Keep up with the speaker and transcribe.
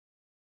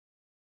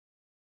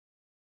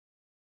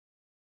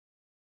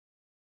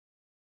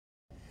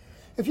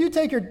If you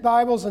take your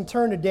Bibles and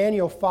turn to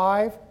Daniel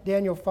 5.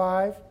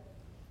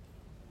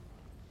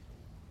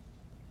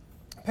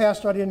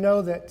 Pastor, I didn't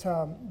know that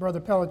Brother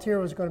Pelletier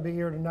was going to be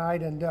here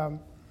tonight, and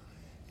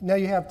now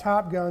you have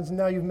Top Guns, and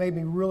now you've made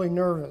me really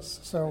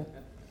nervous. So,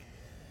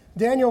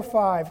 Daniel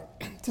 5.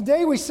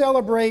 Today we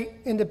celebrate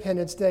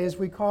Independence Day, as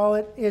we call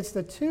it. It's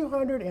the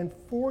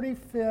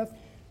 245th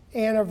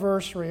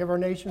anniversary of our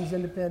nation's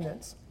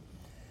independence.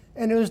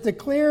 And it was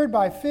declared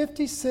by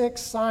 56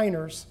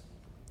 signers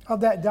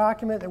of that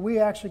document that we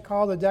actually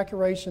call the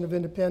Declaration of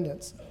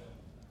Independence.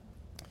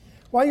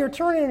 While you're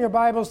turning in your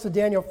Bibles to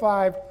Daniel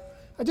 5,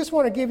 I just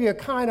want to give you a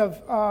kind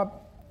of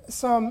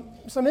some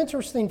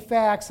interesting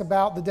facts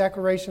about the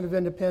Declaration of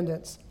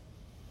Independence.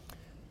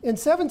 In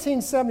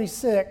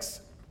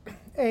 1776,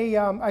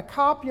 a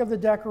copy of the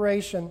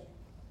Declaration,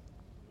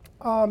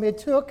 it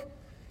took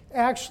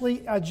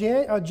actually a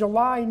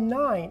July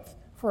 9th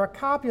for a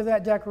copy of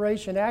that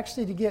Declaration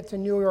actually to get to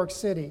New York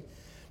City.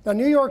 Now,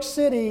 New York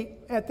City,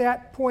 at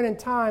that point in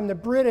time, the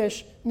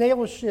British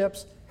naval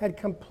ships had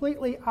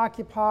completely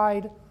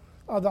occupied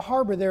the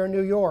harbor there in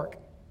New York.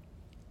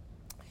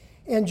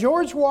 And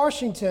George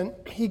Washington,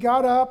 he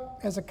got up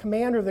as a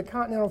commander of the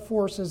Continental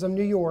Forces of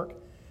New York,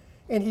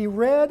 and he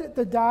read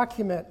the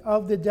document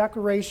of the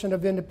Declaration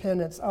of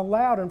Independence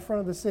aloud in front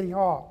of the City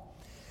Hall.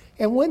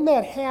 And when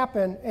that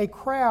happened, a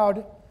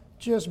crowd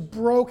just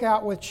broke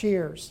out with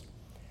cheers.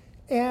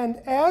 And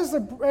as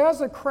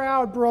the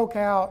crowd broke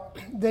out,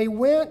 they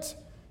went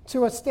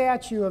to a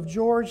statue of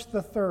George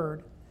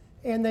III,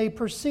 and they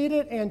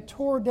proceeded and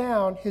tore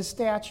down his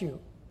statue.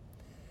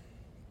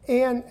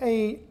 And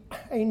a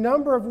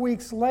number of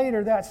weeks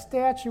later, that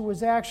statue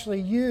was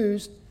actually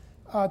used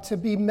to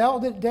be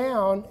melted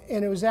down,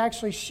 and it was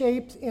actually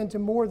shaped into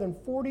more than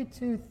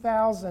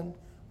 42,000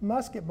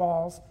 musket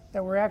balls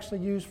that were actually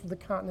used for the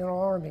Continental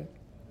Army.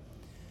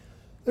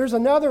 There's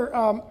another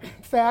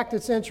fact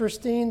that's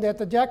interesting, that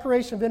the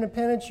Declaration of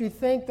Independence, you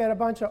think that a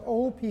bunch of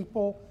old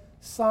people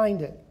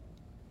signed it.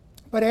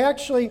 But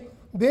actually,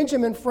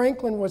 Benjamin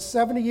Franklin was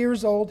 70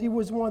 years old. He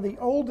was one of the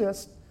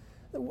oldest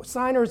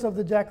signers of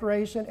the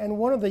Declaration, and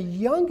one of the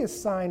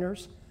youngest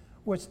signers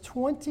was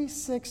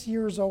 26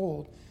 years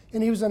old.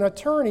 And he was an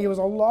attorney, he was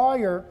a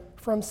lawyer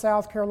from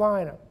South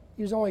Carolina.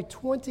 He was only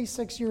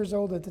 26 years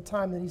old at the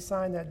time that he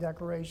signed that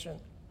declaration.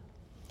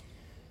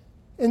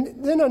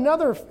 And then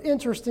another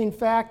interesting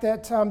fact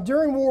that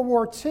during World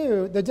War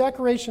II, the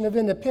Declaration of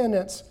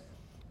Independence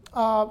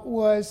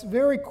was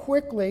very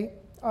quickly,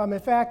 in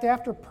fact,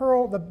 after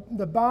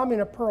the bombing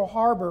of Pearl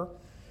Harbor,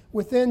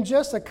 within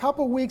just a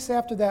couple weeks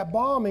after that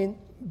bombing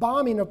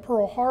of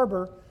Pearl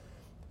Harbor,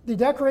 the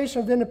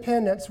Declaration of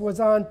Independence was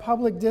on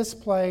public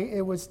display.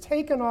 It was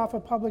taken off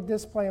of public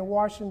display in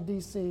Washington,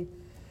 D.C.,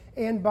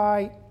 and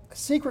by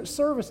Secret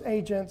Service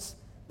agents,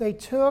 they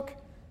took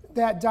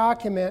that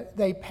document,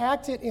 they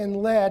packed it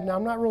in lead. Now,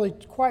 I'm not really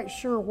quite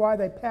sure why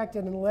they packed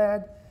it in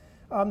lead.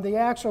 The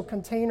actual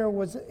container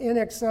was in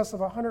excess of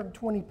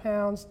 120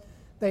 pounds.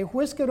 They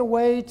whisked it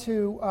away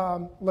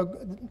to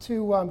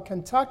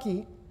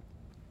Kentucky,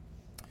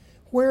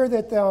 where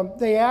that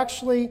they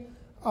actually,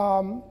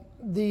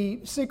 the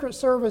Secret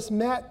Service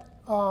met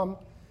a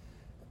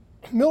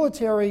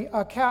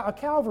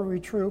cavalry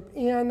troop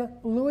in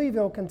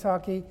Louisville,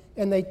 Kentucky,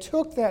 and they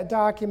took that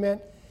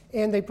document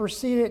and they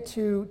proceeded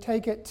to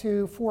take it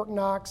to Fort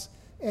Knox,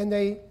 and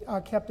they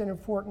kept it in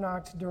Fort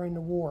Knox during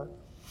the war.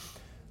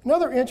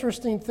 Another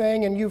interesting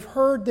thing, and you've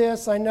heard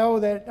this, I know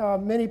that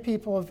many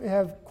people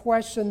have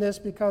questioned this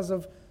because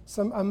of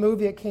a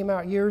movie that came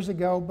out years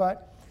ago,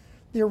 but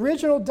the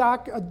original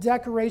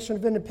Declaration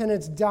of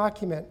Independence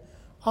document,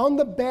 on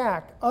the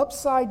back,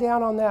 upside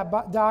down on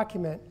that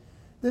document,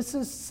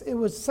 it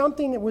was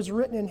something that was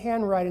written in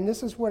handwriting.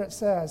 This is what it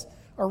says.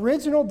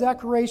 Original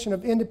Declaration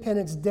of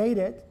Independence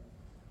dated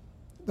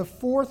the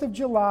 4th of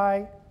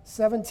July,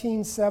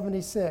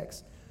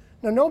 1776.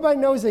 Now, nobody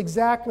knows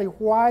exactly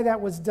why that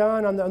was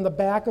done on the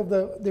back of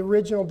the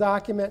original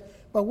document,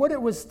 but what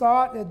it was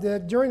thought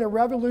that during the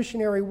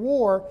Revolutionary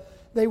War,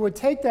 they would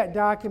take that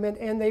document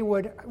and they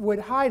would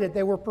hide it.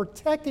 They were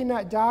protecting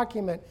that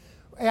document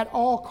at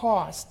all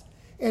costs.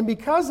 And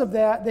because of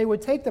that, they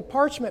would take the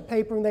parchment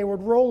paper and they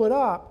would roll it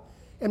up.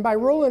 And by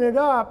rolling it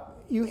up,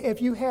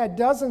 if you had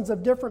dozens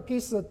of different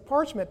pieces of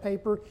parchment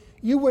paper,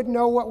 you would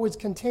know what was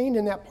contained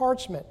in that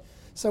parchment.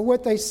 So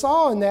what they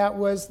saw in that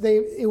was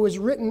it was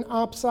written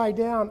upside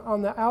down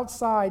on the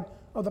outside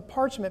of the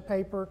parchment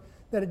paper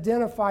that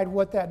identified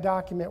what that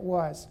document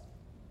was.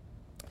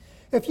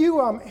 If you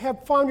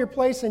have found your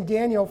place in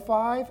Daniel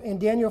 5,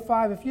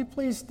 if you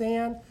please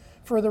stand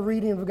for the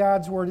reading of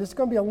God's Word. It's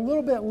going to be a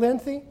little bit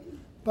lengthy,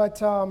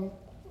 but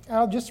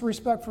I'll just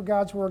respect for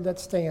God's Word,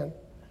 let's stand.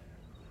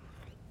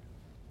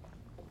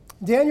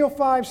 Daniel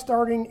 5,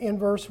 starting in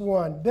verse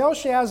 1.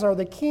 Belshazzar,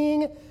 the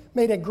king,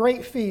 made a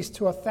great feast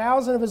to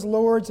 1,000 of his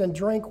lords and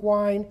drank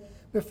wine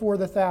before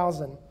the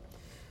 1,000.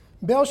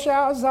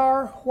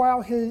 Belshazzar,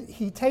 while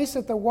he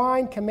tasted the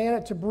wine,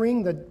 commanded to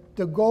bring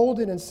the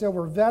golden and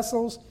silver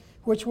vessels,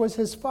 which was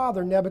his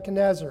father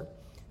Nebuchadnezzar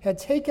had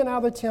taken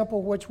out of the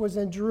temple which was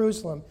in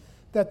Jerusalem,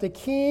 that the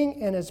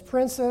king and his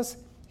princess,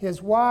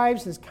 his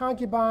wives, his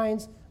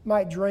concubines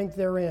might drink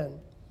therein.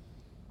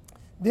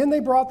 Then they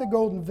brought the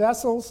golden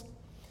vessels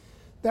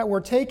that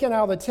were taken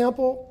out of the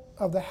temple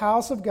of the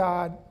house of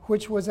God,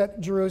 which was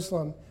at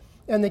Jerusalem.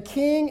 And the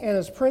king and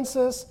his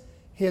princess,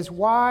 his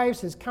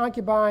wives, his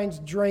concubines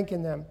drank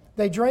in them.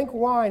 They drank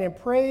wine and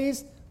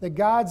praised the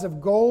gods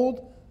of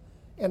gold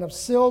and of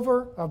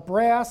silver, of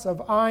brass,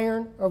 of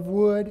iron, of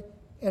wood,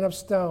 and of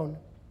stone.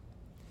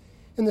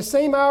 In the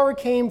same hour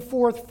came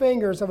forth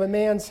fingers of a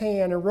man's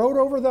hand and wrote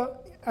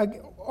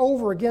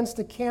over against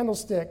the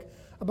candlestick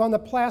upon the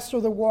plaster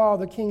of the wall of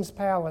the king's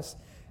palace.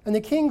 And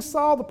the king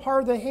saw the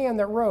part of the hand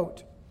that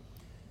wrote.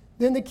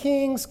 Then the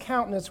king's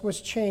countenance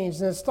was changed,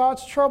 and his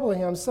thoughts troubled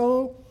him,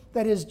 so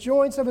that his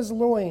joints of his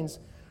loins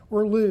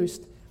were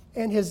loosed,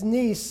 and his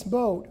knees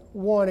smote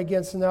one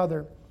against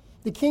another.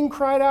 The king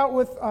cried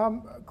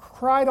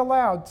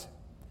aloud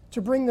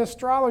to bring the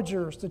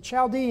astrologers, the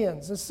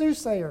Chaldeans, the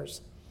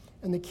soothsayers.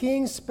 And the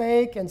king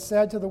spake and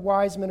said to the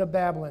wise men of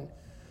Babylon,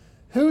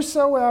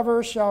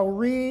 Whosoever shall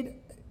read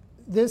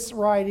this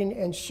writing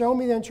and show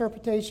me the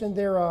interpretation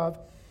thereof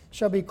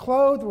shall be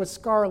clothed with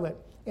scarlet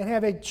and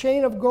have a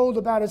chain of gold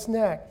about his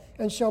neck,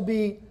 and shall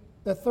be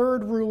the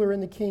third ruler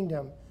in the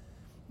kingdom.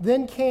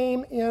 Then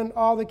came in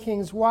all the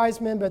king's wise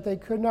men, but they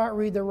could not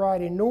read the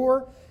writing,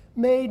 nor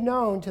made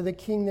known to the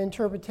king the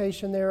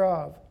interpretation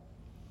thereof.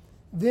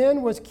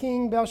 Then was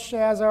King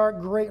Belshazzar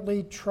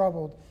greatly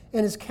troubled,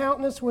 and his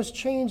countenance was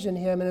changed in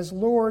him, and his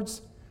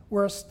lords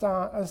were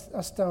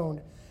astonished.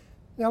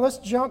 Now let's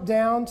jump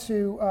down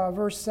to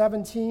verse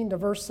 17 to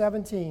verse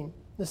 17.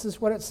 This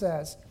is what it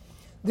says.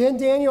 Then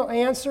Daniel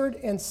answered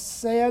and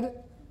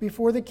said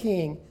before the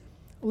king,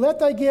 Let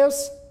thy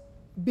gifts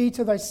be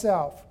to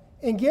thyself,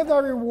 and give thy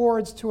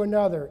rewards to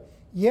another.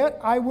 Yet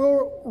I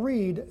will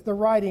read the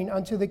writing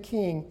unto the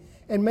king,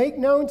 and make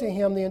known to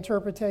him the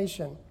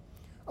interpretation.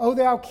 O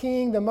thou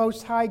king, the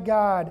most high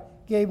God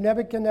gave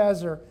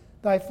Nebuchadnezzar,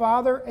 thy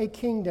father, a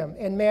kingdom,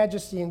 and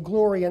majesty, and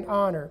glory, and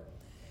honor.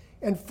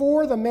 And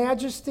for the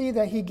majesty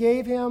that he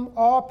gave him,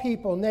 all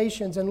people,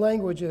 nations, and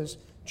languages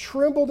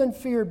trembled and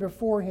feared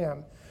before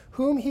him.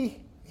 Whom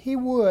he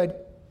would,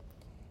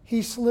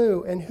 he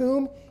slew, and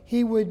whom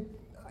he would,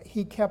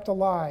 he kept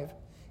alive.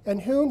 And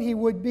whom he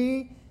would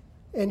be,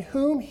 and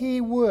whom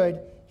he would,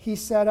 he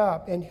set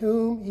up, and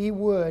whom he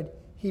would,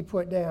 he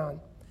put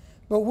down.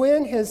 But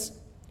when his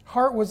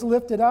heart was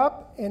lifted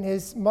up, and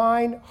his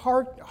mind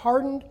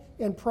hardened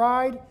in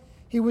pride,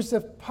 he was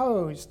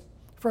deposed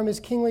from his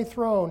kingly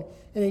throne,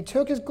 and he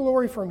took his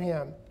glory from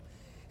him.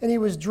 And he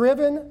was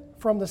driven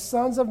from the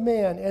sons of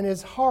men, and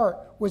his heart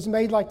was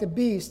made like the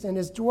beast, and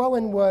his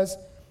dwelling was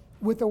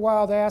with the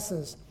wild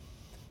asses.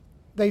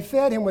 They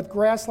fed him with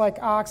grass like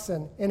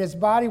oxen, and his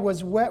body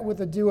was wet with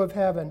the dew of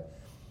heaven,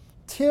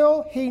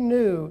 till he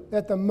knew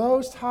that the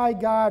Most High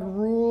God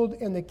ruled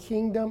in the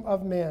kingdom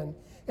of men,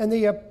 and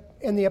he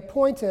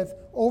appointeth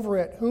over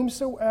it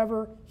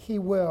whomsoever he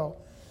will.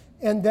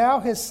 And thou,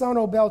 his son,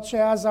 O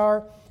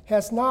Belshazzar,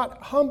 hast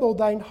not humbled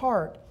thine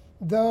heart,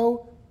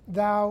 though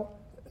thou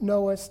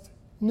knewest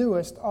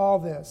all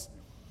this,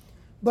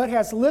 but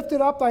hast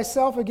lifted up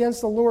thyself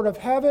against the Lord of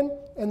heaven,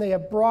 and they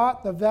have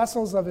brought the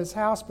vessels of his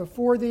house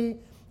before thee,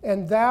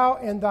 and thou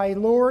and thy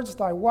lords,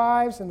 thy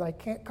wives, and thy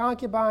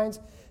concubines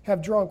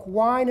have drunk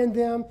wine in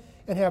them,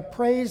 and have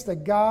praised the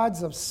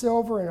gods of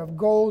silver and of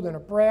gold and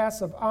of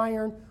brass, of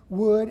iron,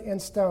 wood,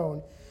 and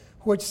stone,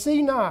 which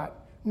see not,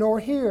 nor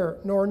hear,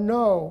 nor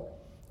know,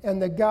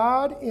 and the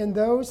God in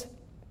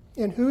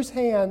whose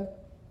hand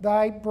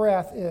thy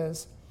breath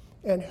is,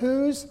 and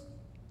whose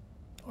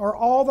are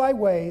all thy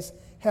ways,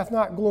 hath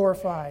not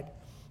glorified.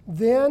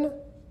 Then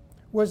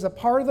was the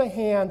part of the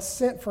hand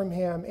sent from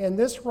him, and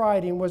this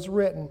writing was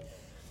written.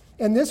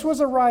 And this was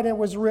a writing that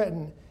was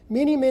written,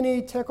 Mene,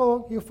 mene,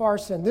 tekel,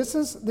 upharsin. This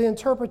is the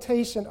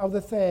interpretation of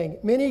the thing.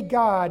 Mene,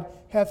 God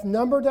hath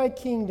numbered thy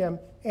kingdom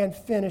and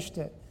finished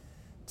it.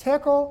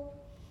 Tekel,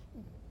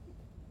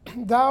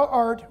 thou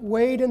art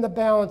weighed in the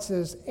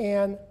balances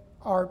and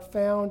art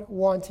found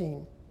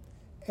wanting.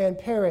 And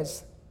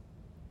Peres,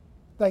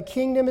 thy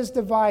kingdom is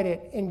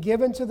divided and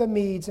given to the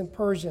Medes and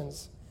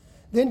Persians.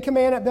 Then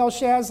commanded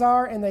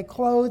Belshazzar, and they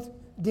clothed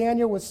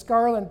Daniel with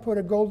scarlet and put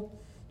a gold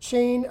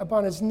chain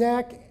upon his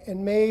neck,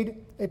 and made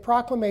a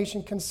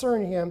proclamation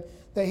concerning him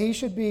that he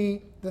should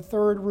be the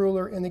third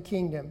ruler in the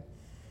kingdom.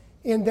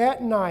 In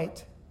that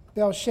night,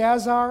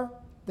 Belshazzar,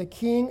 the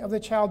king of the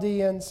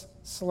Chaldeans,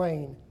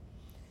 slain.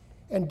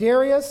 And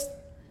Darius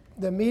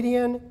the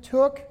Median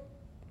took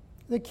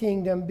the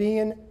kingdom,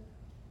 being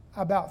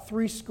about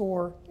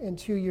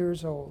 62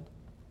 years old.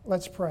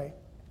 Let's pray.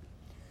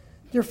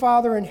 Dear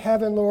Father in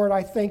heaven, Lord,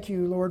 I thank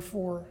you, Lord,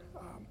 for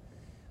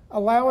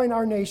allowing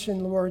our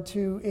nation, Lord,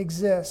 to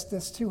exist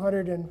this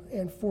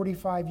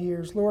 245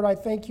 years. Lord, I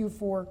thank you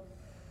for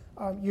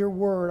your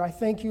word. I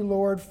thank you,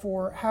 Lord,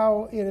 for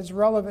how it is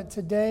relevant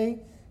today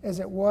as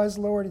it was,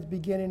 Lord, at the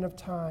beginning of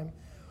time.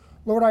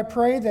 Lord, I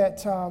pray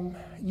that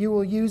you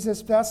will use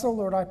this vessel.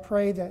 Lord, I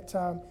pray that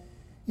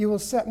you will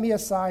set me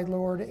aside,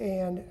 Lord,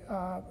 and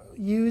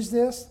use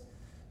this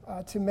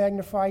to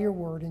magnify your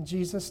word. In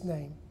Jesus'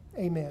 name,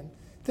 amen.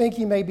 Thank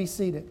you. May be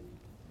seated.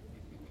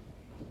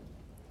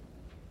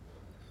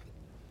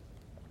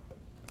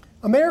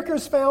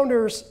 America's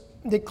founders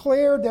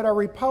declared that our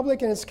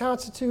republic and its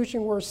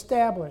constitution were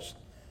established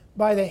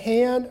by the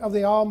hand of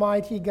the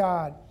Almighty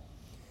God.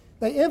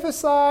 They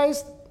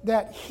emphasized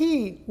that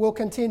He will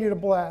continue to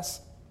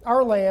bless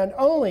our land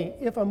only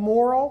if a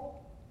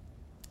moral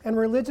and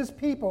religious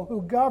people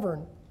who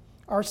govern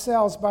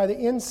ourselves by the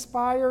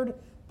inspired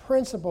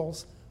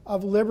principles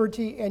of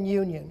liberty and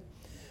union.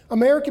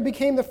 America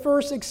became the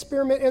first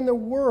experiment in the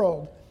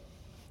world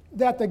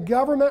that the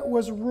government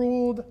was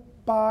ruled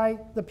by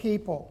the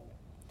people.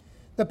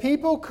 The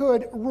people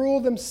could rule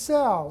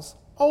themselves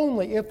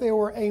only if they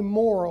were a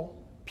moral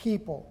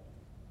people.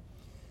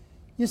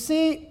 You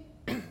see,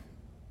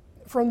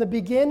 from the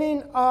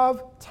beginning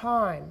of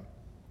time,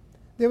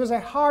 there was a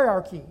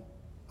hierarchy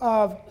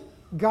of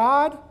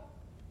God,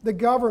 the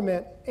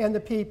government, and the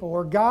people,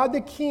 or God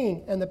the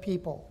king and the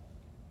people.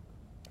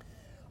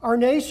 Our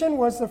nation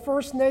was the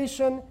first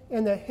nation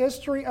in the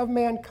history of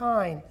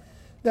mankind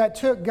that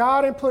took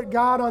God and put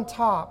God on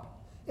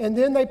top, and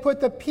then they put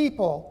the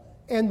people,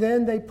 and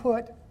then they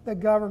put the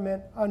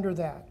government under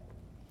that.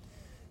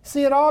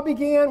 See, it all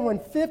began when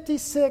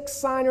 56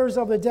 signers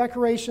of the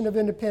Declaration of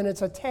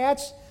Independence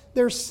attached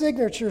their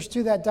signatures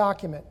to that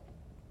document.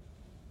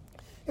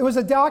 It was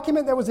a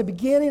document that was the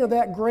beginning of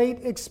that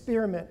great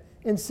experiment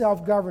in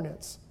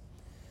self-governance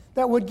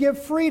that would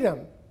give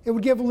freedom, it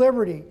would give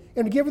liberty,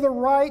 and would give the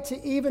right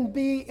to even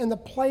be in the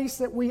place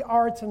that we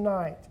are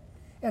tonight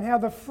and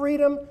have the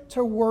freedom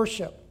to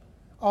worship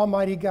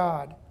Almighty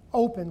God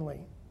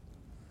openly.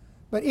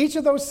 But each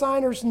of those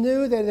signers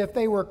knew that if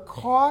they were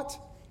caught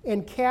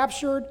and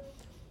captured,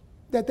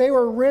 that they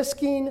were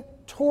risking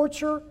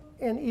torture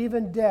and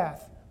even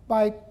death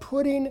by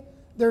putting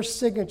their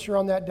signature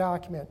on that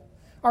document.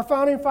 Our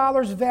founding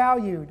fathers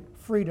valued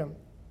freedom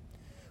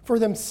for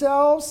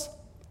themselves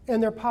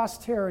and their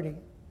posterity.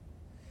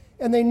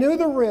 And they knew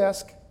the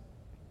risk,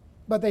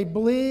 but they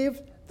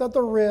believed that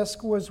the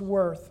risk was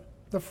worth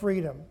the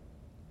freedom.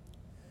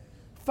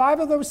 5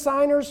 of those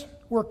signers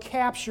were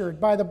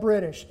captured by the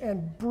British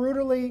and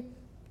brutally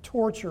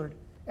tortured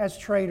as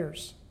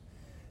traitors.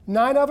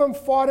 9 of them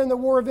fought in the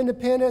War of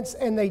Independence,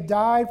 and they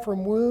died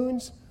from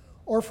wounds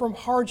or from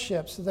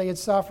hardships that they had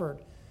suffered.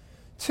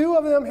 2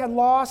 of them had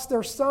lost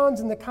their sons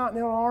in the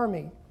Continental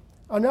Army.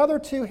 Another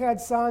 2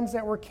 had sons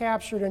that were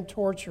captured and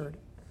tortured.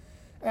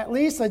 At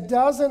least a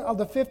dozen of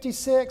the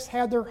 56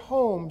 had their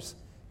homes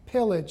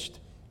pillaged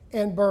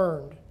and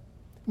burned.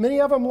 Many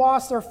of them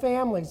lost their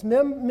families.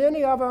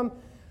 Many of them,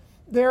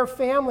 their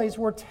families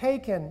were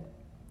taken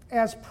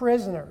as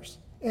prisoners,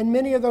 and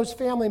many of those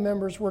family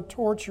members were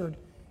tortured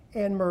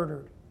and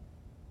murdered.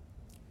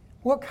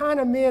 What kind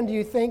of men do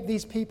you think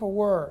these people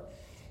were?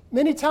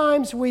 Many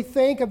times we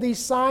think of these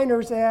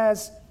signers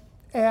as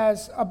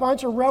a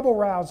bunch of rebel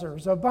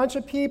rousers, a bunch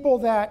of people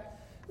that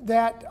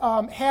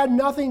had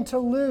nothing to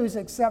lose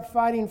except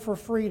fighting for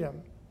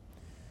freedom.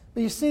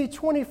 But you see,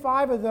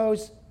 25 of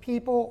those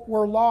people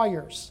were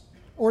lawyers,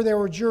 or they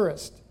were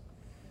jurists.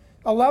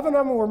 11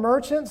 of them were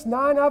merchants.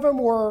 9 of them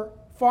were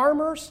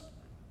farmers.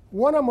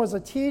 1 of them was a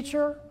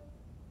teacher.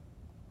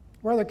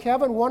 Brother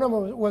Kevin, 1 of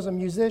them was a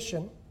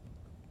musician.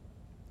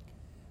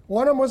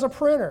 1 of them was a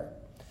printer.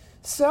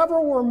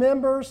 Several were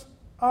members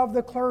of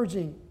the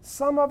clergy.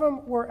 Some of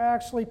them were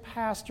actually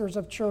pastors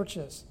of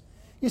churches.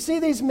 You see,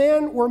 these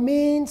men were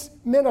men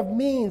of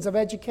means of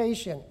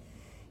education.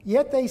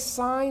 Yet they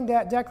signed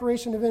that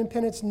Declaration of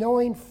Independence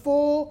knowing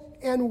full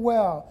and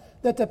well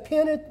that the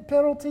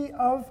penalty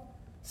of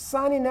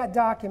signing that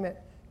document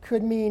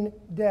could mean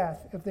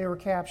death if they were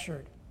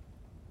captured.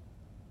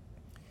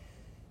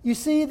 You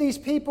see, these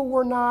people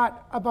were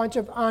not a bunch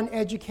of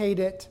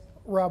uneducated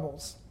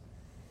rebels.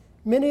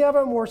 Many of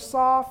them were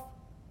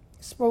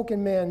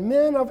soft-spoken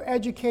men of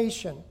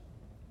education.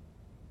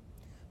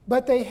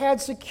 But they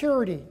had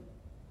security.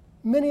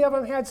 Many of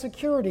them had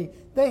security.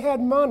 They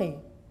had money.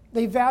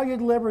 They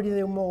valued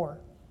liberty more.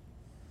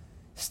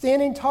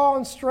 Standing tall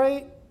and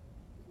straight,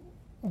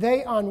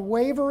 they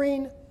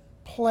unwavering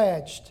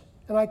pledged,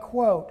 and I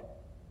quote,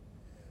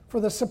 "For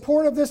the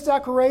support of this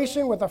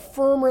declaration with a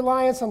firm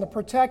reliance on the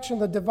protection of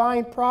the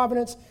divine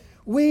providence,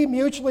 we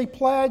mutually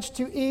pledge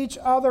to each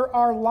other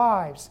our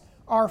lives,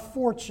 our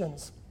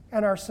fortunes,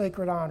 and our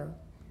sacred honor."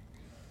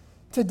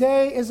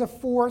 Today is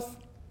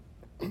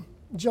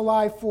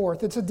July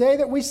 4th. It's a day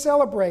that we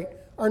celebrate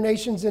our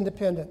nation's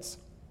independence.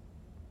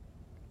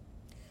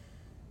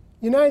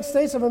 The United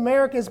States of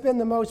America has been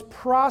the most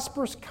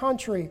prosperous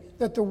country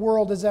that the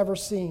world has ever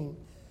seen.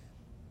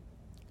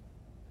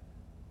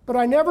 But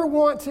I never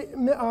want to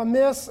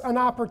miss an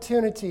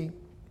opportunity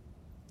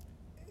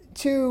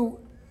to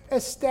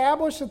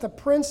establish that the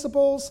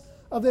principles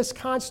of this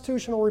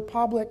constitutional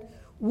republic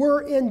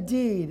were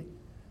indeed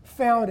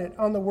founded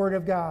on the Word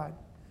of God.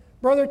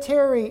 Brother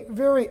Terry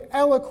very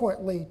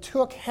eloquently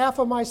took half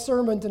of my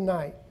sermon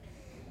tonight.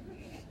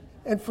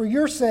 And for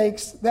your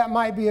sakes, that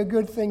might be a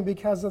good thing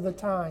because of the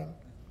time.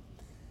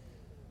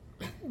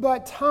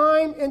 But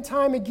time and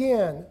time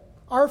again,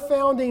 our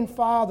founding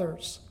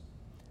fathers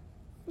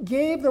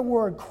gave the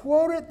word,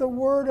 quoted the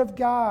word of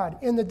God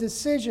in the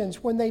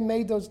decisions when they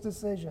made those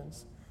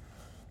decisions.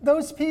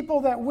 Those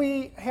people that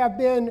we have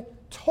been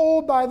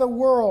told by the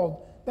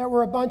world that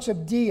were a bunch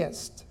of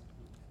deists.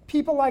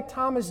 People like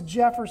Thomas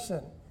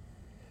Jefferson.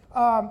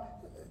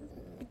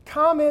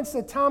 Comments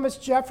that Thomas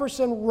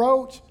Jefferson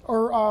wrote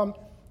or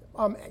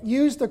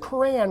used the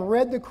Quran,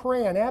 read the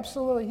Quran.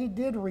 Absolutely, he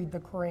did read the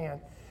Quran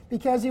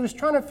because he was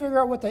trying to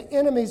figure out what the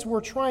enemies were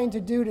trying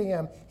to do to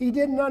him. He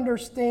didn't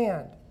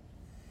understand.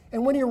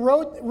 And when he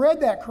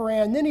read that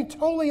Quran, then he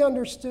totally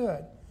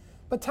understood.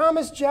 But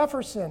Thomas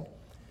Jefferson,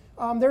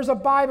 there's a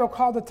Bible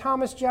called the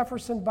Thomas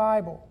Jefferson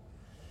Bible.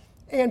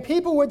 And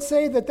people would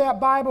say that that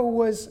Bible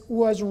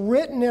was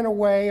written in a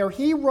way, or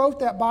he wrote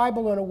that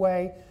Bible in a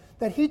way,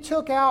 that he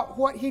took out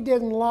what he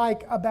didn't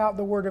like about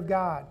the Word of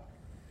God.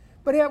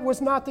 But it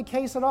was not the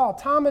case at all.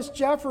 Thomas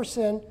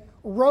Jefferson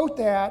wrote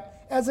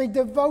that as a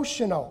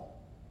devotional.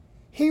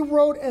 He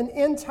wrote an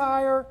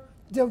entire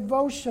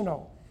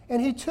devotional,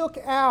 and he took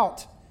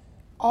out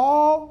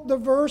all the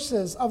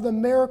verses of the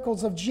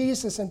miracles of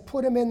Jesus and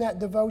put them in that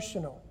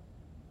devotional.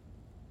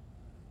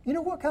 You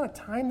know what kind of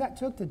time that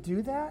took to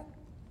do that?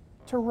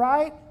 To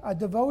write a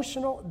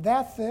devotional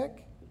that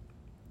thick?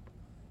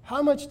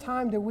 How much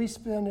time do we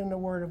spend in the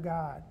Word of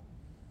God?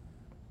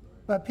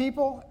 But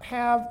people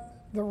have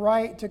the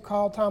right to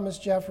call Thomas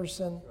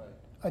Jefferson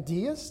a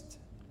deist.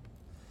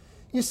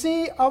 You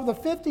see, of the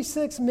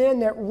 56 men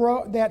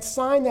that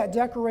signed that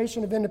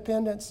Declaration of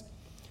Independence,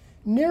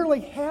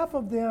 nearly half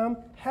of them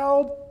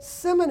held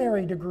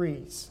seminary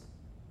degrees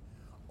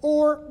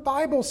or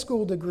Bible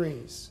school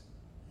degrees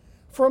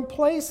from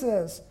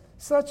places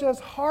such as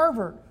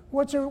Harvard,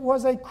 which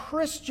was a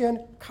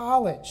Christian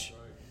college.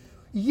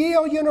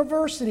 Yale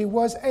University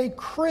was a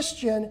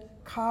Christian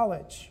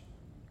college.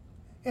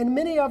 And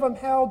many of them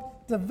held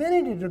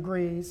divinity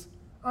degrees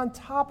on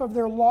top of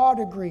their law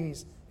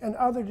degrees and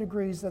other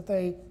degrees that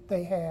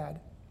they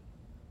had.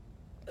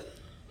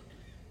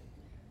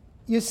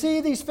 You see,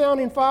 these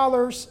founding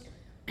fathers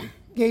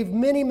gave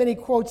many, many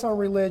quotes on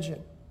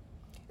religion.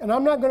 And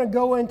I'm not going to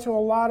go into a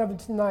lot of it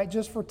tonight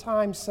just for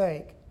time's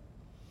sake.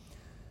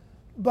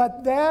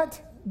 But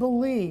that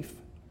belief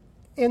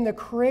in the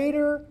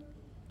Creator,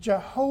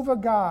 Jehovah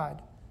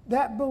God,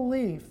 that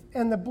belief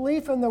and the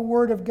belief in the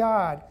Word of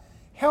God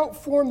helped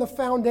form the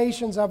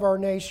foundations of our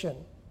nation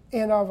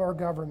and of our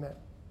government.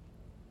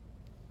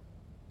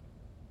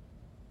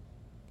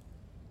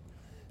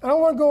 And I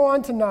want to go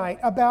on tonight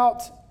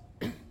about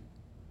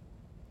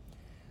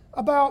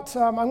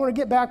I'm going to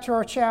get back to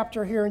our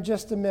chapter here in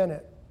just a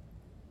minute.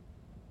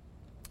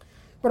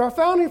 But our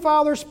founding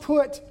fathers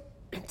put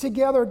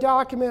together a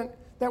document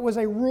that was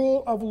a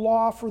rule of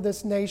law for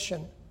this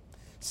nation.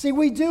 See,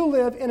 we do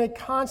live in a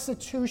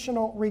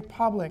constitutional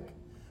republic.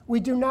 We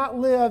do not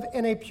live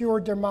in a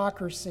pure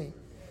democracy.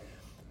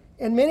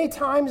 And many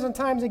times and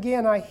times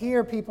again, I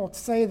hear people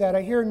say that.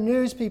 I hear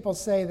news people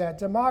say that.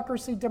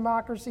 Democracy,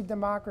 democracy,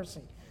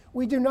 democracy.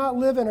 We do not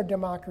live in a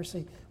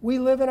democracy. We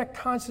live in a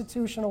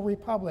constitutional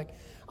republic.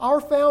 Our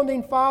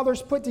founding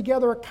fathers put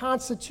together a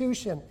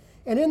constitution.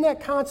 And in that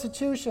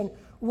constitution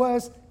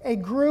was a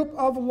group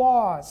of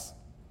laws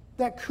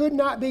that could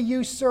not be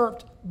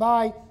usurped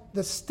by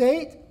the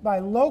state, by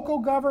local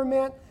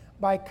government,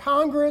 by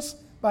Congress,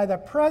 by the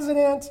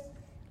president,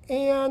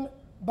 and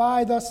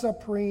by the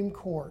Supreme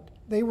Court.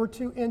 They were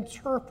to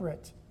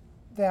interpret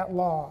that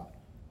law.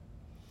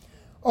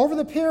 Over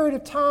the period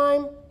of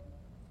time,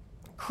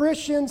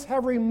 Christians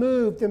have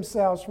removed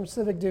themselves from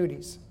civic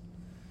duties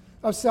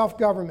of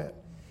self-government.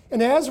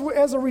 And as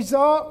a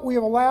result, we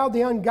have allowed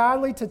the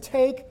ungodly to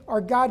take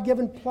our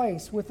God-given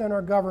place within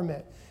our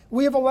government.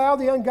 We have allowed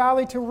the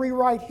ungodly to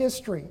rewrite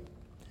history,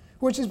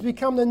 which has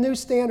become the new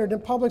standard in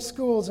public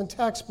schools and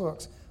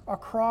textbooks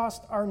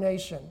across our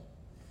nation.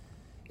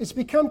 It's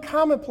become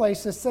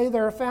commonplace to say that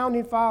our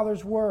founding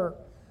fathers were,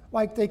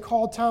 like they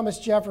called Thomas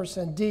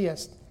Jefferson,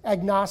 deists,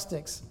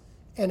 agnostics,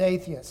 and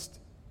atheists.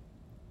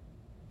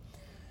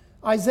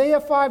 Isaiah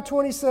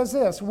 5:20 says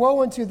this,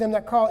 "Woe unto them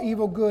that call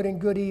evil good and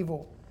good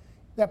evil,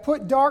 that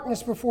put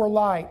darkness before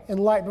light and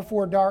light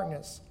before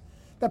darkness,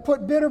 that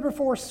put bitter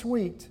before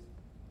sweet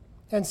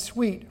and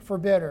sweet for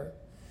bitter."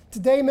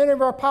 Today, many of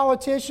our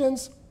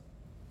politicians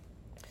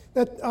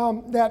that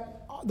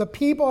the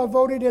people have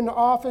voted into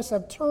office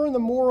have turned the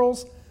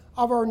morals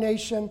of our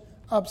nation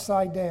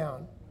upside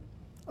down.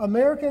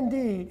 America,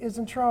 indeed, is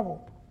in trouble.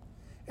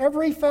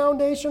 Every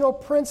foundational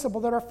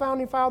principle that our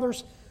founding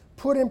fathers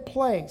put in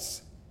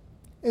place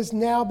is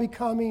now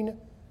becoming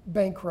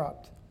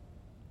bankrupt.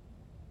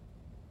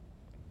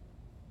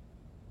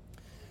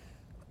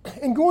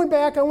 And going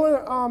back, I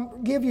want to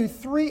give you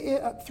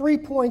three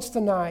points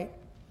tonight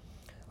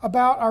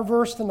about our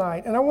verse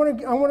tonight. And I want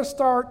to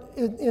start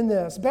in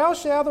this.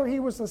 Belshazzar, he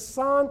was the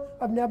son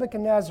of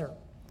Nebuchadnezzar.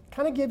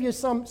 Kind of give you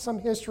some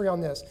history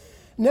on this.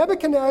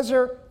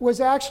 Nebuchadnezzar was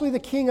actually the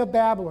king of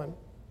Babylon.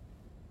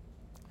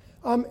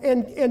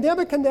 And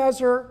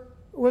Nebuchadnezzar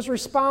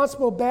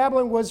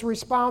Babylon was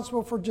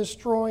responsible for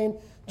destroying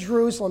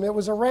Jerusalem. It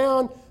was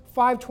around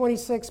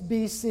 526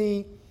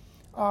 BC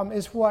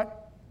is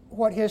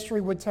what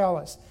history would tell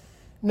us.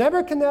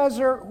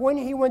 Nebuchadnezzar, when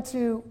he went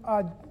to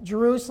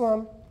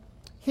Jerusalem,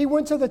 he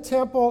went to the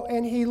temple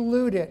and he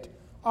looted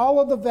all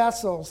of the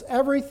vessels,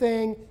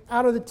 everything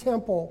out of the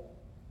temple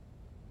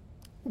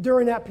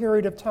during that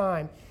period of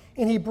time.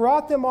 And he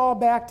brought them all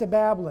back to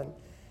Babylon.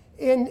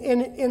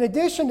 In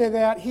addition to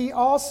that, he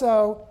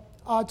also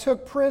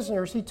took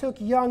prisoners. He took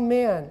young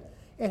men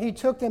and he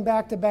took them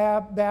back to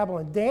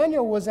Babylon.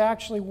 Daniel was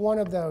actually one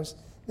of those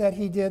that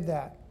he did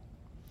that.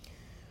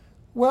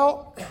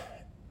 Well,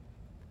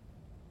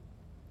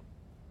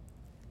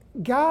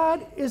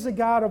 God is a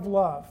God of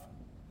love.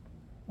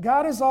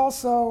 God is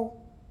also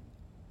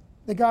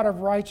the God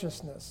of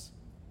righteousness.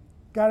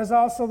 God is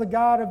also the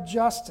God of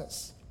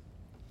justice.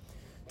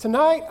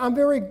 Tonight, I'm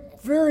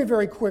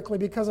very quickly,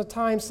 because of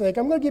time's sake,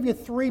 I'm going to give you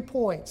 3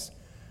 points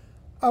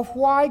of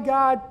why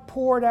God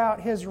poured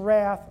out his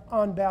wrath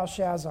on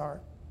Belshazzar.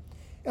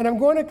 And I'm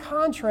going to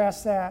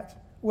contrast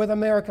that with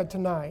America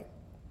tonight.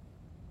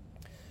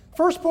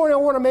 First point I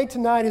want to make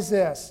tonight is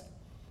this.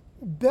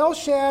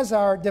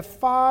 Belshazzar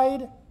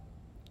defied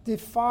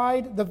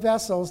the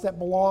vessels that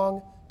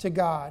belong to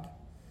God.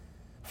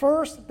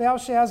 First,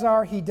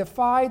 Belshazzar, he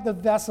defied the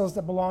vessels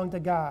that belong to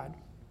God.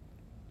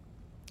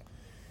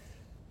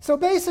 So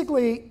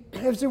basically,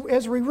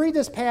 as we read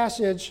this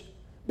passage,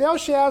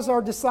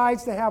 Belshazzar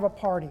decides to have a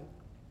party.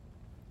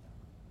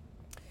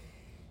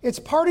 It's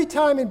party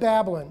time in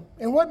Babylon.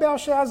 And what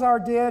Belshazzar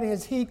did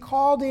is he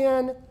called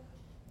in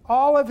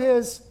all of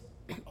his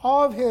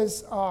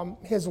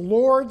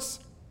lords,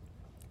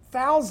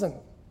 1,000,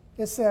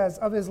 it says,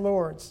 of his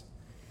lords.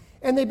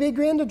 And they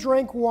began to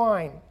drink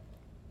wine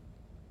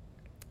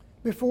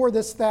before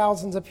this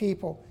thousands of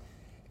people.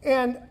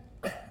 And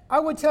I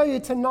would tell you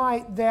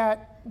tonight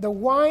that the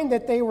wine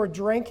that they were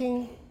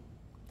drinking,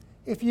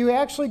 if you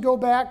actually go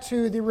back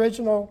to the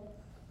original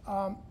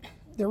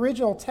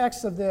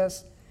text of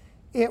this,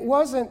 it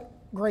wasn't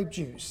grape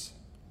juice.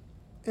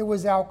 It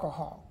was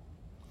alcohol.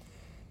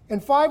 In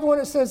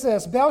 5:1 it says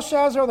this,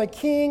 Belshazzar the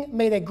king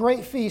made a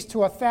great feast to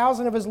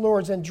 1,000 of his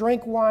lords and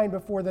drank wine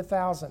before the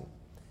 1,000.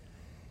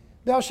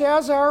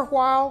 Belshazzar,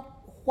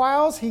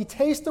 whilst he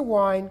tasted the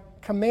wine,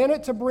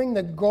 commanded to bring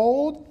the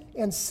gold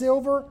and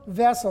silver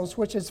vessels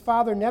which his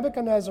father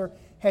Nebuchadnezzar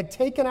had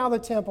taken out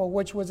of the temple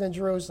which was in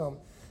Jerusalem,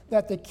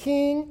 that the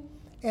king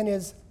and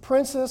his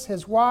princess,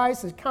 his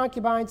wives, his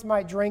concubines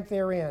might drink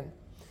therein.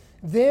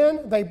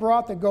 Then they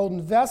brought the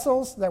golden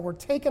vessels that were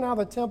taken out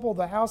of the temple,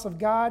 the house of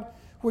God,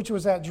 which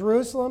was at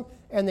Jerusalem,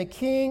 and the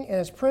king and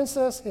his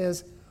princess,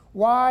 his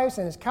wives,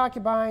 and his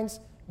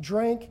concubines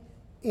drank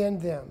in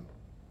them.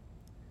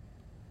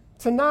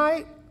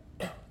 Tonight,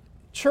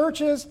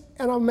 churches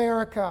in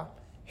America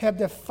have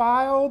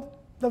defiled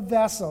the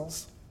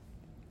vessels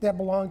that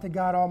belong to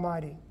God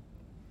Almighty.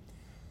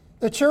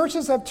 The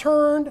churches have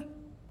turned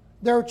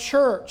their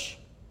church,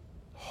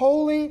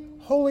 holy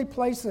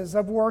places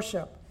of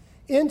worship,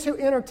 into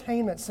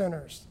entertainment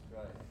centers.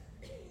 Right.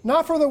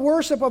 Not for the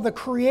worship of the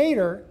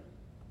Creator,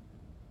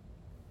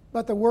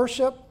 but the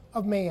worship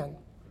of man.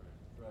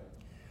 Right.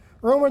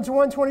 Romans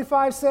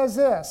 1:25 says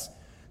this,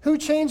 who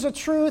changed the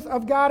truth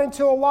of God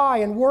into a lie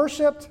and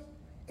worshiped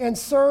and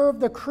served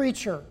the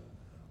creature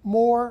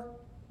more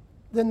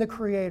than the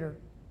Creator.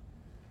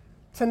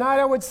 Tonight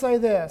I would say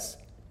this,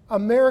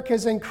 America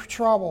is in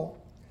trouble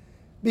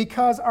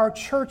because our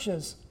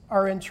churches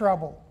are in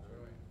trouble.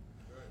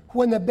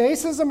 When the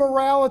bases of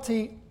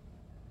morality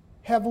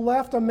have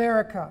left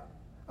America,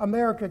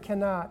 America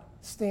cannot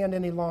stand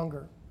any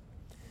longer.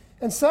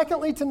 And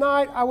secondly,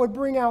 tonight I would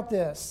bring out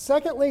this.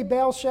 Secondly,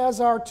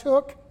 Belshazzar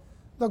took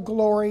the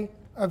glory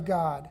of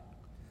God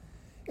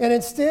and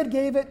instead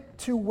gave it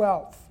to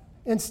wealth.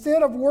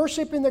 Instead of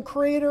worshiping the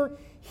Creator,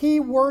 he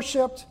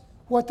worshiped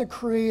what the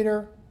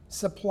Creator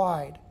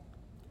supplied.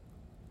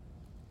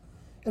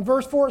 In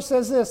verse 4 it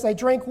says this, they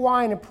drank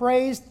wine and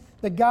praised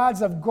the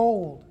gods of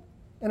gold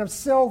and of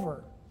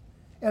silver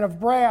and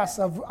of brass,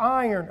 of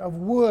iron, of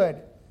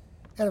wood,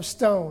 and of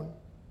stone.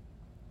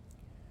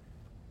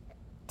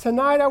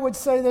 Tonight I would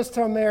say this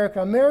to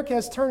America. America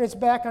has turned its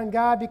back on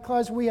God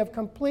because we have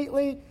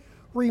completely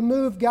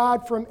removed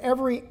God from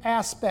every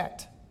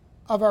aspect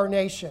of our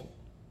nation.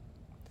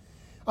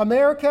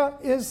 America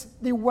is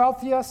the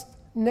wealthiest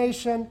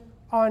nation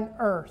on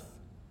earth.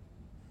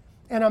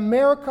 And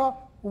America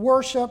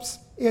worships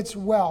its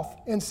wealth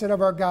instead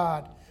of our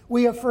God.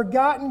 We have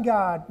forgotten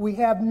God. We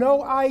have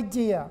no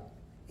idea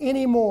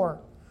anymore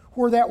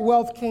where that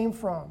wealth came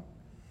from.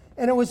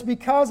 And it was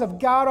because of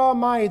God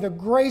Almighty, the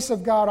grace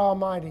of God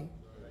Almighty,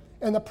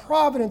 and the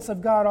providence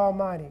of God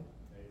Almighty,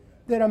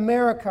 that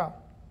America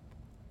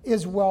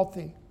is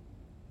wealthy.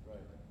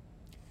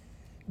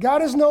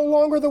 God is no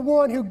longer the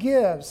one who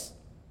gives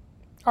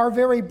our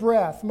very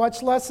breath,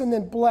 much less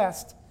than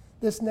blessed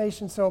this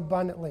nation so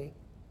abundantly.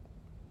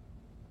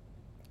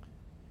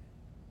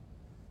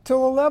 To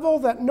a level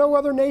that no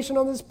other nation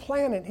on this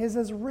planet is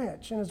as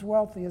rich and as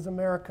wealthy as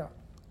America.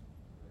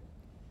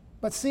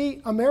 But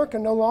see, America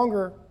no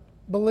longer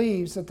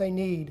believes that they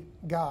need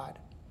God.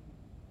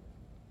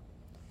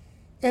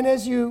 And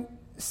as you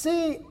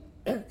see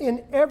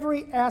in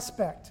every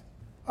aspect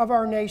of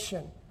our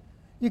nation,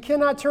 you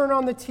cannot turn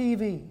on the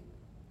TV.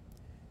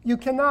 You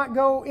cannot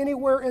go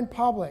anywhere in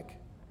public.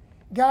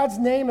 God's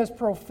name is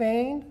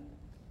profaned,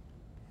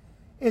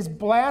 is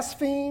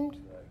blasphemed,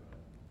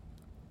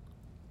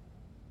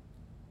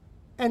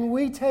 and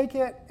we take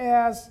it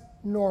as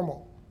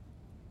normal.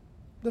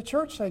 The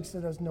church takes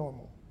it as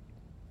normal.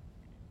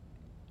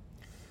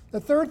 The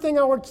third thing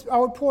I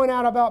would point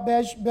out about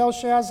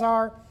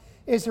Belshazzar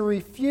is he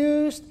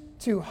refused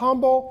to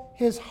humble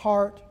his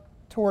heart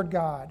toward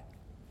God.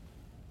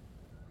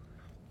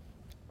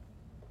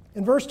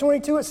 In verse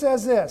 22 it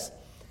says this,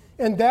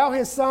 "And thou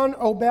his son,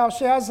 O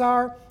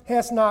Belshazzar,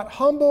 hast not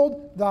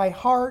humbled thy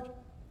heart,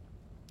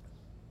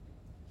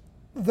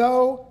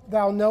 though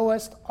thou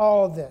knowest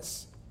all of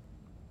this."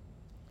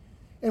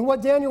 And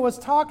what Daniel was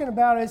talking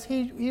about is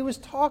he was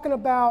talking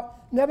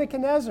about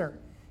Nebuchadnezzar.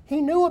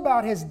 He knew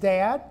about his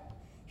dad.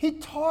 He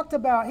talked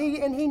about,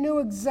 and he knew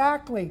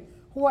exactly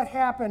what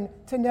happened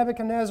to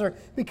Nebuchadnezzar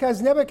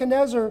because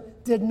Nebuchadnezzar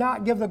did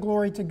not give the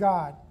glory to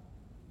God.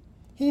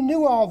 He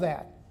knew all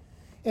that.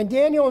 And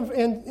Daniel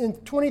in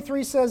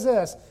 23 says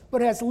this,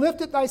 "But hast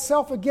lifted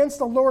thyself against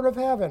the Lord of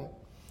heaven,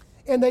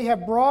 and they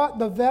have brought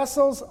the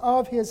vessels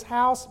of his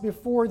house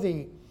before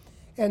thee.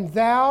 And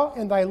thou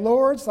and thy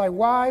lords, thy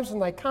wives,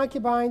 and thy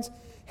concubines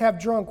have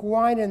drunk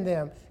wine in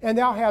them. And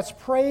thou hast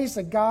praised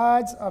the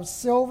gods of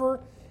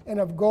silver and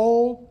of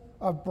gold,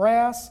 of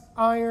brass,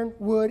 iron,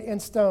 wood,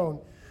 and stone,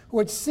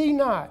 which see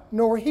not,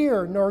 nor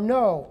hear, nor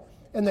know.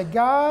 And the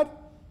God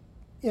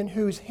in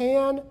whose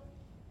hand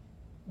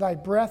thy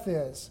breath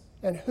is,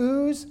 and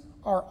whose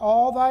are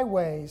all thy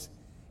ways,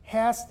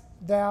 hast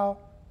thou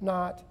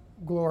not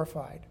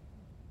glorified."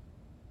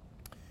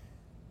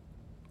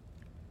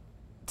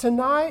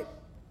 Tonight,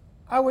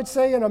 I would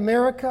say in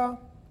America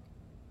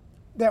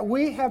that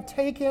we have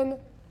taken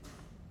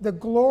the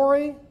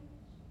glory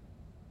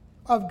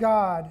of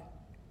God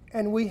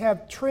and we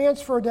have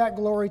transferred that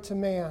glory to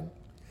man.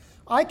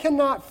 I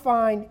cannot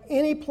find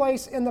any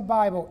place in the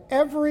Bible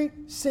every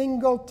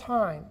single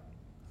time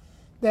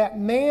that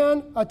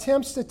man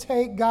attempts to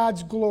take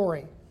God's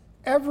glory.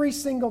 Every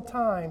single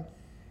time,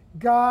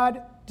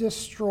 God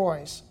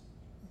destroys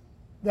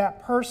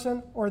that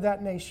person or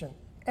that nation.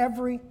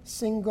 Every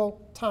single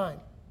time.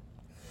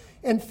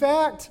 In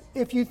fact,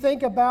 if you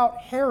think about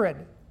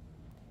Herod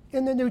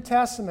in the New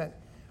Testament,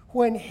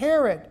 when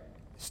Herod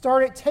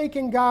started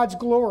taking God's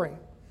glory,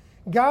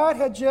 God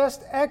had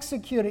just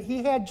executed.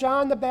 He had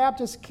John the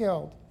Baptist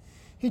killed.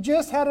 He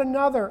just had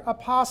another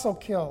apostle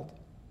killed.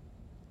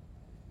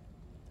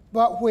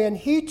 But when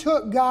he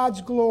took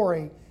God's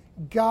glory,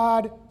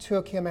 God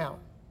took him out.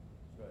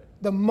 Right.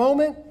 The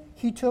moment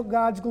he took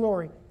God's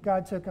glory,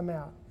 God took him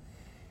out.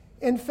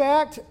 In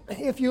fact,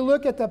 if you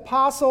look at the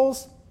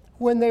apostles,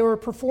 when they were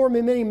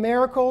performing many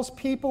miracles,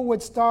 people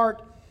would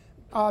start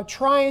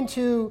trying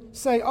to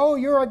say, "Oh,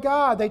 you're a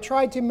god." They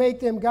tried to make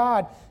them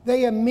God.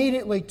 They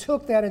immediately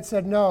took that and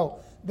said, "No,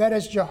 that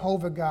is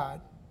Jehovah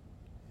God."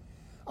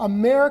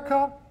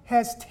 America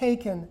has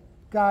taken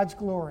God's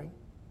glory.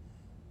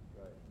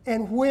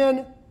 And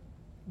when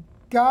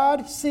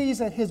God sees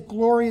that his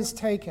glory is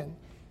taken,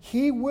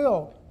 he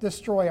will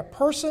destroy a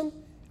person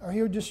or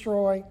he will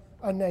destroy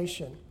a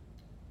nation.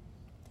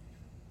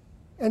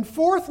 And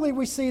fourthly,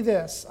 we see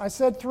this. I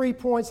said 3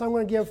 points, I'm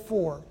going to give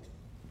 4.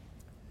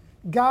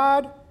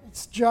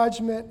 God's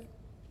judgment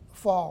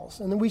falls.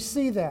 And then we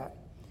see that.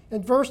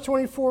 In verse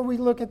 24,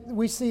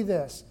 we see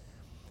this.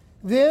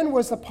 "Then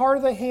was the part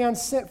of the hand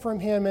sent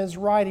from him, and his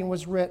writing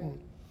was written.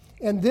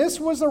 And this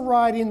was the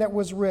writing that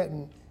was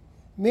written.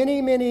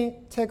 Mene,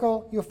 mene,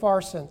 tekel,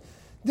 upharsin."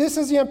 This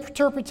is the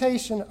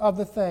interpretation of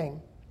the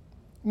thing.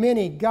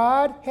 "Mene,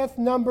 God hath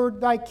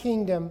numbered thy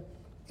kingdom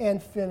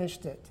and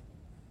finished it.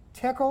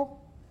 Tekel,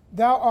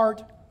 thou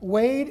art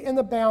weighed in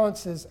the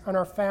balances and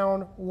are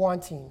found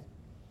wanting.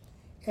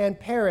 And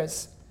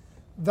Peres,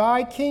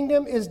 thy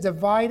kingdom is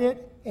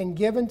divided and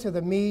given to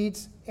the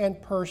Medes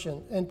and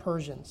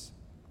Persians."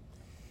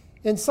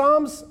 In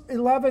Psalms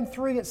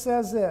 11:3 it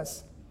says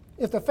this,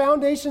 "If the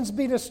foundations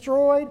be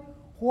destroyed,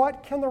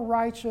 what can the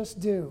righteous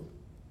do?"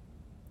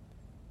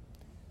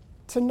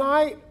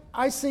 Tonight,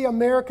 I see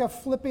America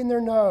flipping their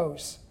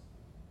nose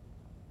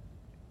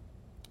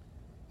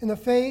in the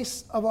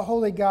face of a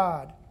holy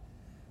God.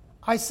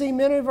 I see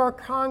many of our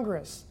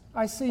Congress,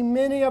 I see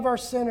many of our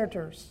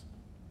senators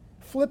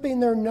flipping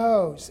their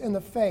nose in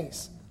the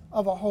face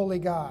of a holy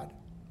God.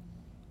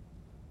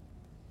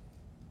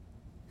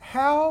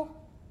 How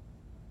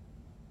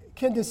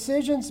can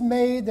decisions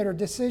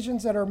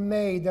that are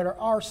made that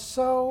are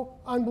so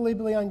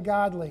unbelievably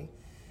ungodly,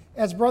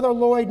 as Brother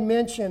Lloyd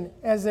mentioned,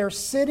 as they're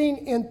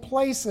sitting in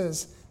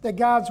places that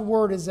God's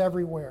word is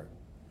everywhere?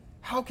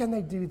 How can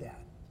they do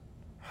that?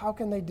 How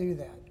can they do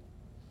that?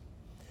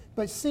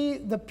 But see,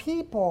 the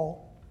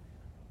people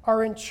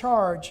are in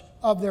charge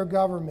of their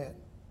government.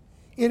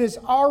 It is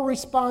our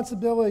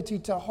responsibility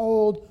to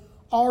hold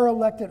our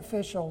elected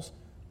officials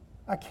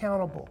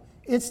accountable.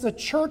 It's the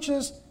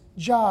church's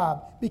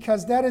job,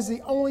 because that is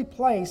the only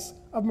place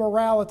of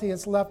morality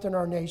that's left in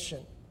our nation.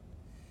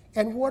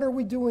 And what are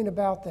we doing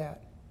about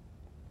that?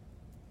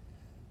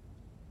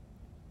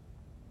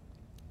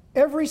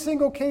 Every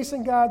single case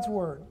in God's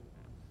Word,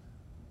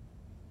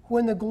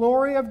 when the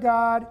glory of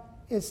God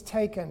is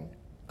taken,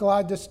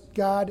 God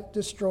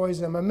destroys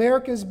them.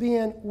 America is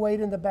being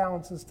weighed in the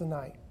balances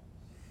tonight.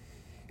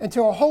 And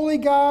to a holy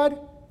God,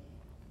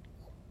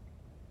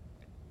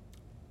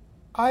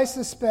 I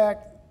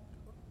suspect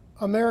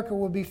America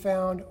will be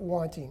found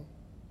wanting.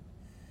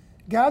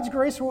 God's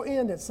grace will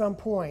end at some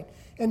point,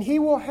 and He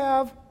will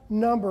have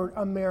numbered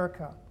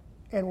America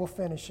and will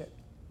finish it.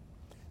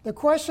 The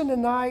question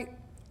tonight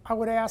I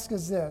would ask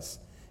is this: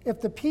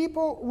 if the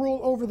people rule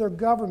over their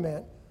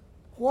government,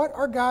 what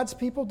are God's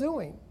people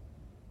doing?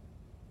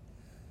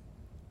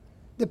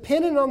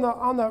 Depending on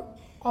the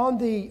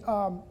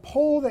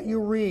poll that you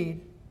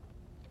read,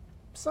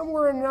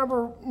 somewhere in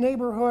the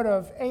neighborhood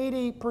of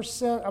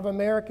 80% of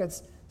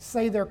Americans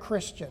say they're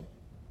Christian.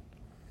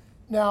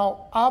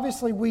 Now,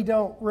 obviously, we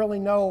don't really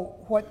know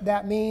what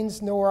that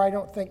means, nor I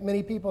don't think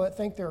many people that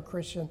think they're a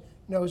Christian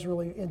knows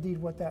really indeed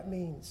what that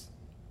means.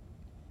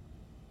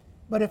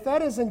 But if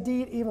that is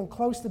indeed even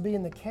close to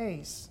being the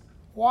case,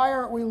 why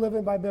aren't we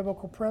living by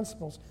biblical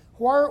principles?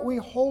 Why aren't we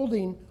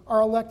holding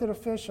our elected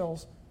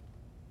officials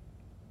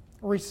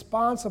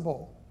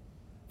responsible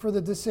for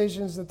the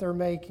decisions that they're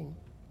making?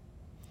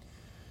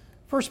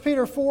 1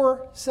 Peter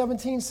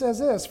 4:17 says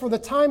this: "For the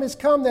time has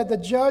come that the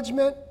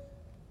judgment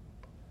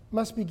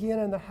must begin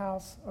in the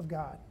house of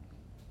God."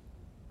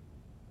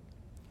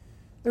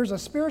 There's a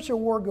spiritual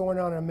war going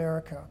on in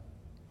America,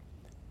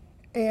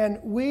 and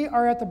we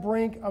are at the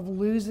brink of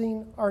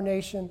losing our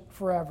nation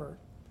forever.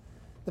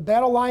 The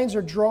battle lines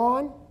are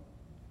drawn,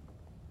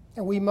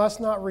 and we must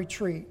not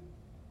retreat.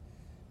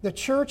 The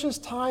church's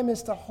time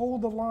is to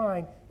hold the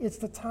line.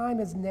 The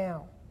time is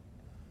now.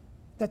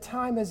 The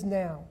time is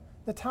now.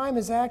 The time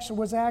was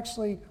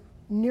actually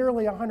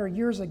nearly 100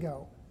 years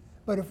ago.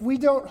 But if we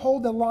don't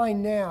hold the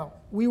line now,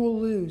 we will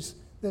lose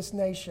this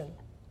nation.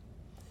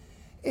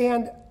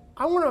 And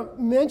I want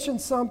to mention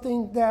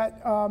something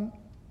that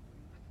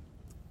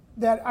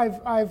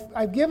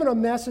I've given a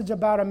message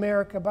about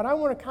America, but I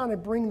want to kind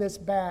of bring this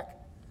back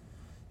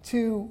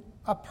to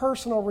a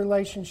personal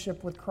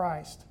relationship with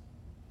Christ.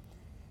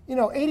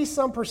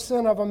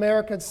 80-some% of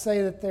Americans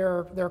say that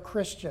they're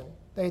Christian.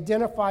 They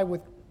identify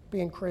with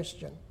being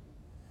Christian.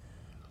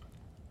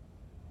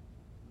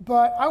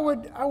 But I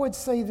would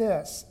say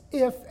this: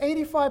 if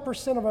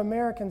 85% of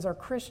Americans are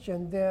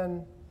Christian,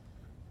 then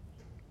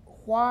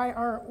why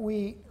aren't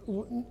we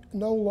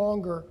no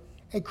longer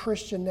a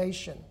Christian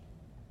nation?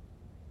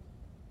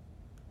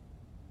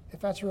 If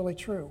that's really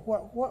true,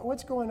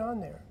 what's going on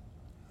there?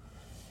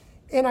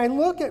 And I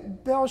look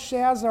at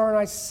Belshazzar and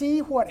I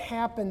see what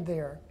happened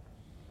there.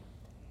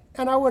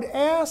 And I would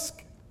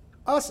ask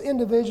us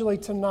individually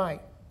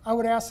tonight, I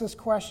would ask this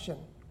question.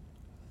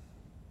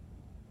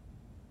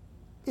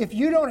 If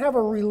you don't have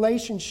a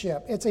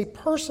relationship, it's a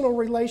personal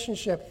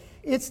relationship.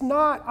 It's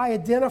not, I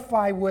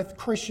identify with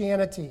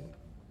Christianity.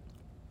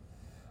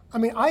 I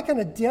mean, I can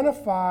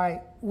identify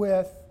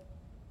with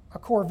a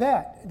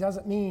Corvette. It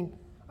doesn't mean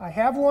I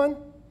have one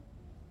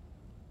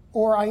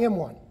or I am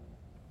one.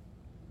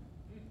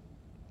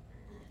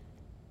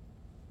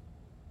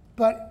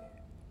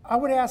 But I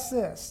would ask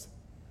this.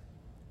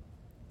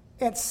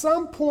 At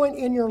some point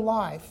in your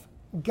life,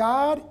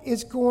 God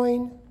is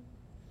going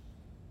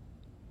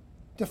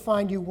to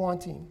find you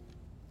wanting.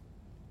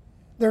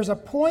 There's a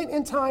point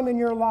in time in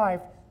your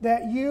life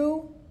that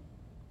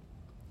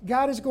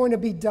God is going to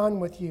be done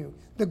with you.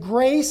 The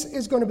grace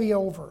is going to be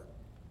over.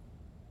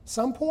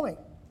 Some point,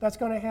 that's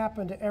going to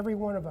happen to every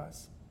one of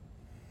us.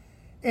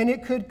 And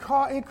it could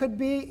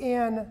be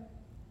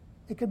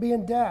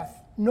in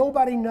death.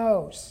 Nobody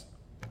knows.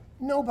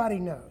 Nobody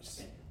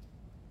knows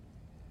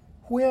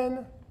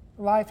when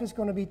life is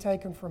going to be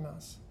taken from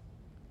us.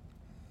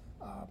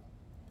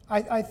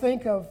 I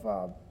think of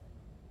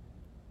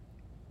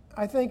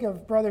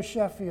Brother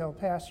Sheffield,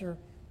 pastor,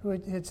 who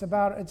it's a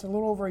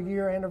little over a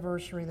year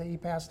anniversary that he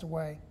passed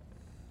away.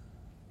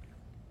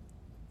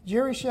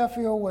 Jerry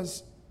Sheffield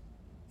was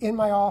in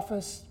my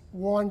office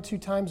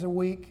 1-2 times a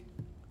week,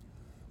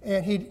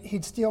 and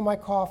he'd steal my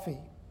coffee.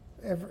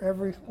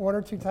 Every 1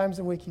 or 2 times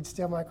a week, he'd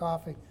steal my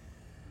coffee.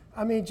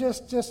 I mean,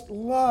 just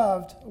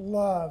loved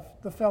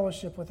the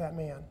fellowship with that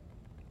man.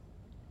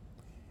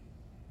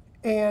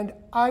 And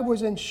I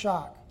was in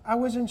shock. I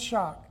was in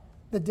shock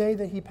the day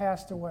that he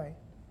passed away.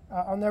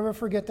 I'll never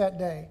forget that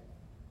day.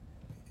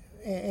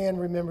 Ann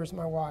remembers,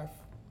 my wife.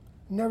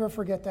 Never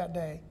forget that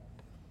day.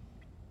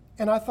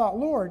 And I thought,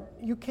 Lord,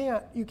 you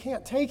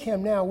can't take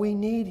him now. We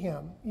need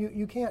him.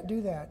 You can't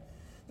do that.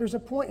 There's a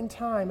point in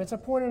time. It's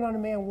appointed on a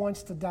man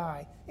once to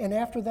die. And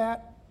after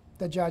that,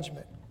 the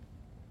judgment.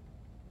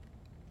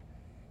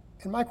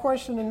 And my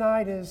question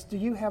tonight is, do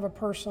you have a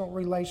personal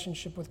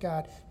relationship with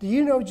God? Do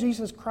you know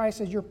Jesus Christ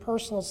as your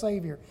personal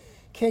Savior?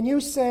 Can you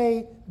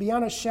say,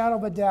 beyond a shadow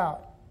of a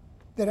doubt,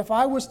 that if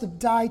I was to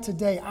die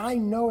today, I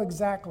know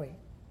exactly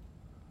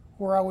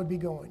where I would be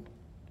going?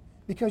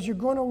 because you're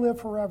going to live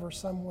forever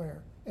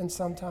somewhere and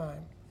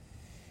sometime.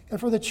 And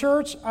for the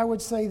church, I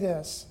would say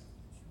this.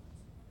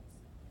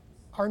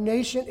 Our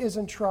nation is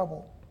in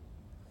trouble.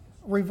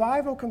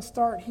 Revival can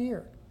start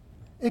here.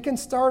 It can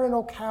start in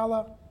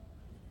Ocala,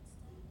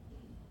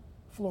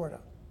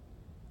 Florida.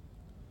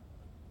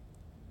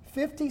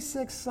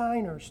 56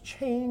 signers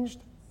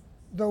changed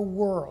the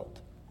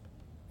world.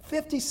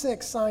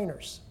 56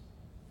 signers.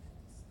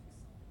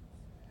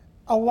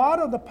 A lot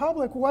of the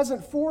public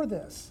wasn't for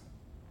this.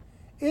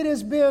 It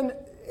has been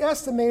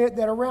estimated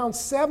that around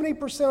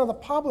 70% of the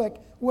public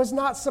was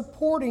not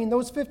supporting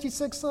those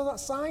 56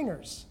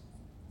 signers.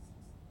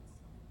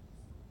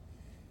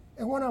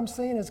 And what I'm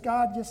saying is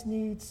God just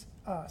needs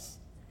us.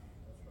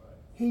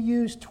 He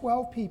used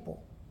 12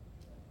 people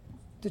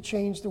to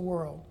change the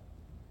world.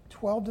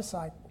 12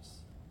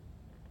 disciples.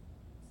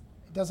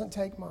 It doesn't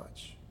take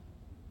much.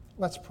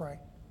 Let's pray.